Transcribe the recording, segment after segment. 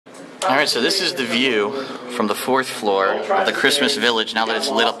Alright, so this is the view from the 4th floor of the Christmas Village now that it's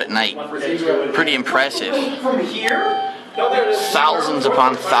lit up at night. Pretty impressive. Thousands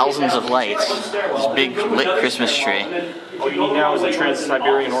upon thousands of lights. This big lit Christmas tree. All you need now is a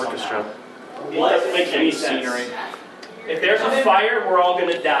Trans-Siberian Orchestra. It doesn't make any scenery. If there's a fire, we're all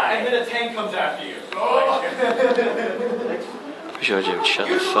gonna die. And then a tank comes after you. Georgia would shut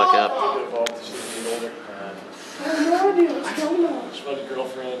the fuck up. I don't know. Just about a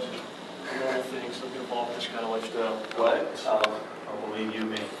girlfriend, normal things, don't get involved with this kind of lifestyle. What? I'll believe you,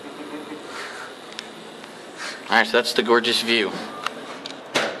 me. Alright, so that's the gorgeous view.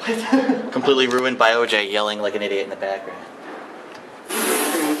 Completely ruined by OJ yelling like an idiot in the background.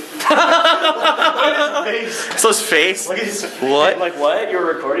 Look at his face. So his face? Look at his face. What? Like what? You were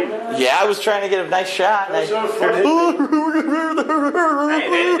recording that? Yeah, I was trying to get a nice shot. And They weren't complaining.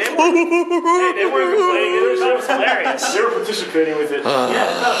 It was hilarious. They were participating with it.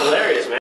 Yeah,